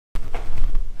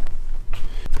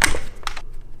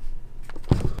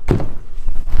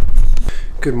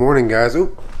Good morning, guys.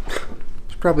 Oop,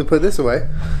 should probably put this away.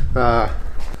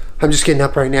 I'm just getting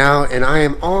up right now, and I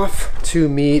am off to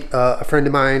meet a friend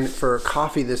of mine for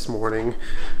coffee this morning,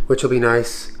 which will be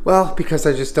nice. Well, because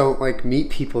I just don't like meet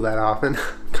people that often.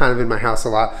 Kind of in my house a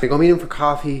lot. I go meet him for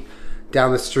coffee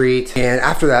down the street, and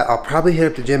after that I'll probably hit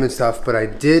up the gym and stuff, but I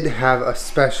did have a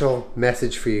special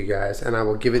message for you guys, and I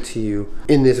will give it to you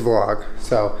in this vlog.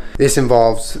 So this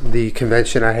involves the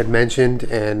convention I had mentioned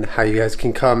and how you guys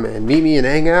can come and meet me and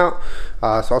hang out.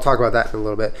 So I'll talk about that in a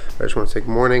little bit. I just want to say good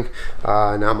morning.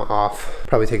 Now I'm off.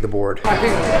 Probably take the board. All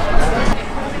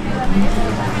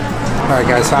right,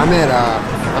 guys. So I'm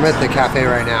at the cafe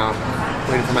right now,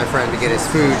 waiting for my friend to get his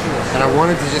food, and I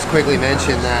wanted to just quickly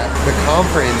mention that the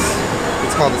conference,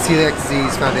 it's called the Celiac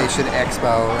Disease Foundation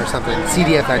Expo or something,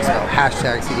 CDF Expo,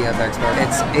 hashtag CDF Expo.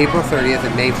 It's April 30th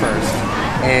and May 1st,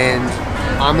 and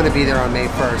I'm gonna be there on May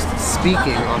 1st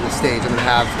speaking on the stage. I'm gonna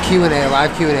have Q&A,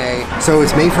 live Q&A. So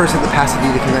it's May 1st at the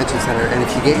Pasadena Convention Center, and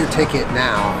if you get your ticket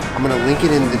now, I'm gonna link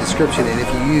it in the description, and if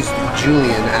you use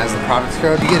Julien as the product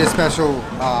code, you get a special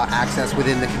access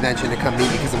within the convention to come meet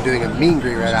me, because I'm doing a meet and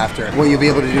greet right after. What you'll be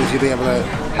able to do is you'll be able to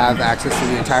have access to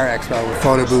the entire expo with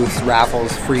photo booths,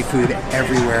 raffles, free food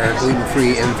everywhere,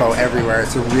 gluten-free info everywhere.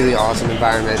 It's a really awesome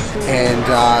environment, and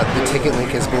the ticket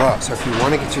link is below. So if you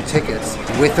want to get your tickets,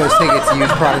 with those tickets, use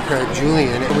product code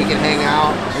Julien, and we can hang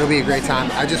out. It'll be a great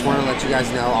time. I just want to let you guys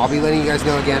know. I'll be letting you guys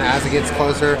know again as it gets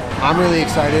closer. I'm really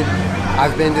excited.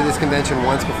 I've been to this convention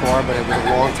once before, but it was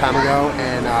a long time ago,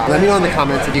 and let me know in the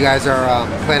comments if you guys are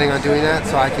planning on doing that,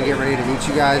 so I can get ready to meet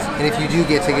you guys. And if you do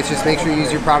get tickets, just make sure you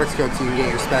use your products code so you can get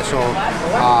your special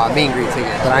meet and greet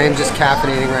ticket. But I am just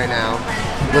caffeinating right now,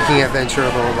 looking at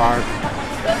Ventura Boulevard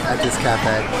at this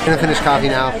cafe. I'm gonna finish coffee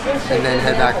now and then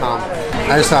head back home.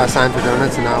 I just saw a sign for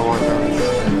donuts, and now I want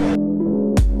donuts.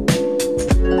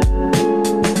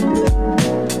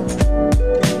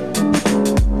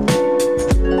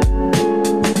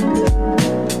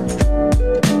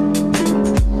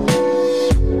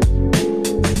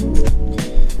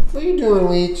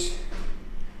 Leech,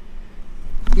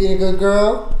 being a good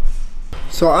girl.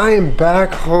 So I am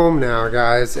back home now,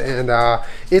 guys, and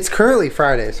it's currently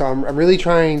Friday, so I'm really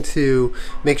trying to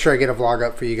make sure I get a vlog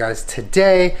up for you guys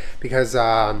today, because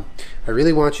I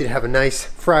really want you to have a nice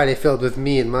Friday filled with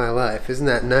me and my life. Isn't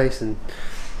that nice and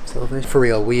selfish? For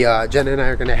real, Jenna and I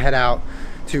are gonna head out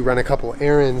to run a couple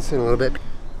errands in a little bit.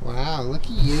 Wow, look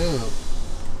at you.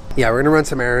 Yeah, we're gonna run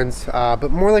some errands,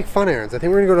 but more like fun errands. I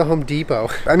think we're gonna go to Home Depot.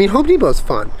 I mean, Home Depot's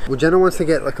fun. Well, Jenna wants to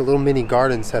get like a little mini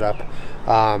garden set up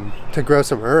to grow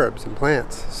some herbs and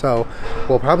plants. So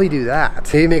we'll probably do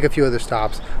that. Maybe make a few other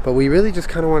stops, but we really just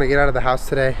kind of want to get out of the house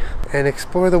today and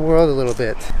explore the world a little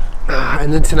bit.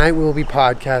 And then tonight we'll be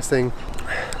podcasting.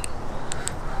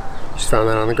 Just found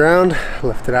that on the ground,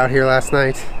 left it out here last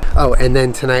night. Oh, and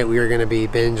then tonight we are gonna be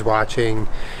binge watching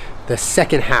the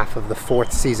second half of the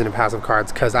 4th season of House of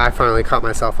Cards, because I finally caught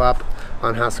myself up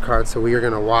on House of Cards, so we are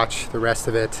gonna watch the rest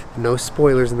of it. No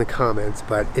spoilers in the comments,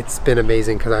 but it's been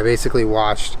amazing, because I basically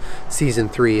watched season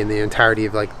 3 in the entirety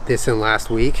of like this and last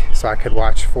week, so I could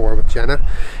watch 4 with Jenna,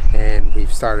 and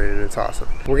we've started and it's awesome.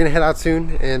 We're gonna head out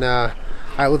soon, and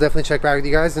I will definitely check back with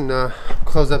you guys and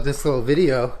close up this little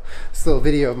video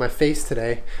of my face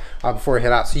today before I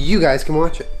head out, so you guys can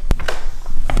watch it.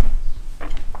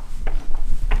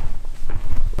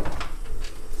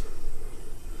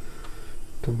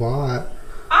 The bot.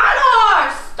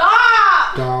 Honor,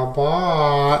 stop! The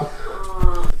bot.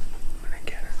 I'm gonna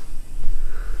get her.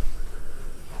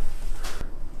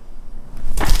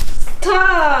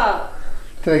 Stop!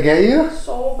 Did I get you?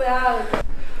 So bad.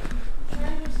 I'm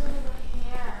trying to do something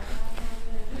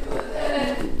with my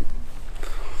hair.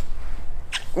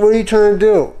 What are you trying to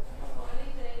do?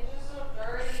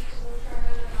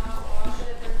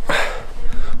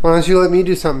 Why don't you let me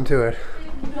do something to it?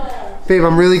 No. Babe,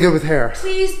 I'm really good with hair.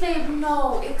 Please, babe,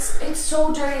 no. It's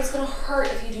so dirty. It's gonna hurt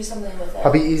if you do something with it.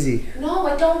 I'll be easy. No,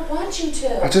 I don't want you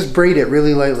to. I'll just braid it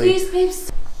really lightly. Please, babe.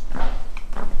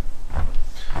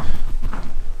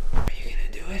 Are you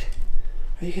gonna do it?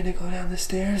 Are you gonna go down the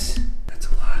stairs? That's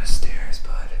a lot of stairs,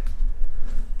 bud.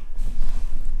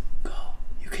 Go.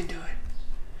 You can do it.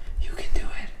 You can do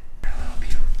it. I'll help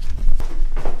you.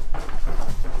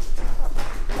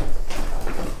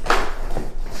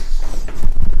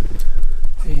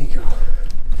 There you go.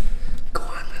 Go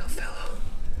on, little fellow.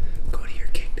 Go to your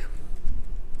kingdom.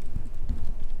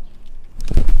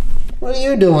 What are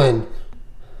you doing?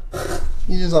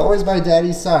 You're just always by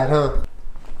daddy's side, huh?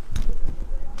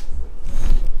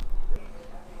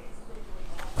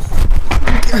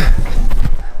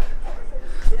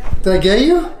 Did I get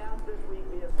you?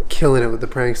 Killing it with the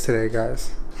pranks today,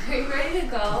 guys. Are you ready to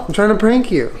go? I'm trying to prank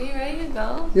you. Are you ready to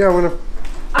go? Yeah, I want to.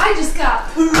 I just got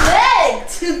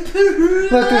pranked.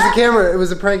 Look, there's a camera. It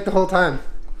was a prank the whole time.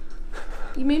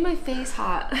 You made my face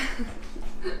hot.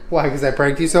 Why? Because I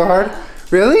pranked you so hard?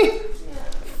 Really? Yeah.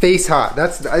 Face hot. I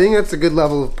think that's a good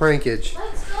level of prankage.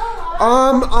 Let's go.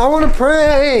 I want to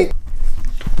prank.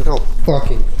 Look how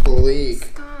fucking bleak.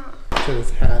 Stop. Should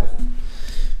have had it.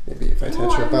 Maybe if I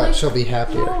touch her butt, she'll be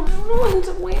happier. No, I don't know what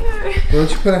to wear. Why don't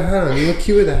you put a hat on? You look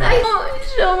cute with a hat. I don't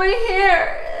show my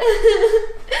hair.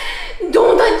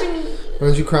 Don't touch me. Why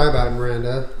don't you cry about it,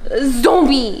 Miranda?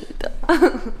 Zombie.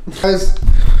 Guys,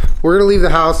 we're gonna leave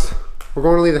the house. We're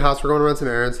going to leave the house. We're going to run some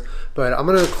errands. But I'm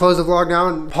gonna close the vlog now.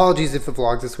 And apologies if the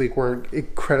vlogs this week weren't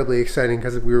incredibly exciting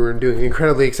because we were doing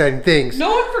incredibly exciting things. No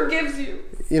one forgives you.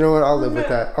 You know what? I'll live with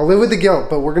that. I'll live with the guilt.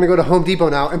 But we're gonna go to Home Depot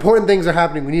now. Important things are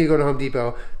happening. We need to go to Home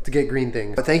Depot to get green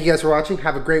things. But thank you guys for watching.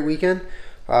 Have a great weekend.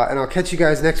 And I'll catch you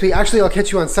guys next week. Actually, I'll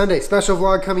catch you on Sunday. Special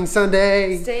vlog coming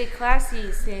Sunday. Stay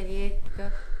classy, San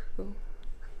Diego.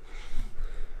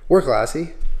 We're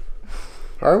classy.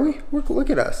 Are we? Look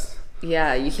at us.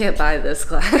 Yeah, you can't buy this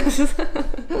class.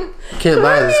 Can't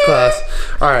buy this class.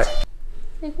 All right.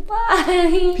 Say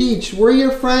goodbye. Peach, we're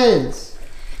your friends.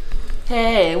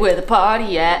 Hey, where the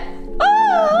party at?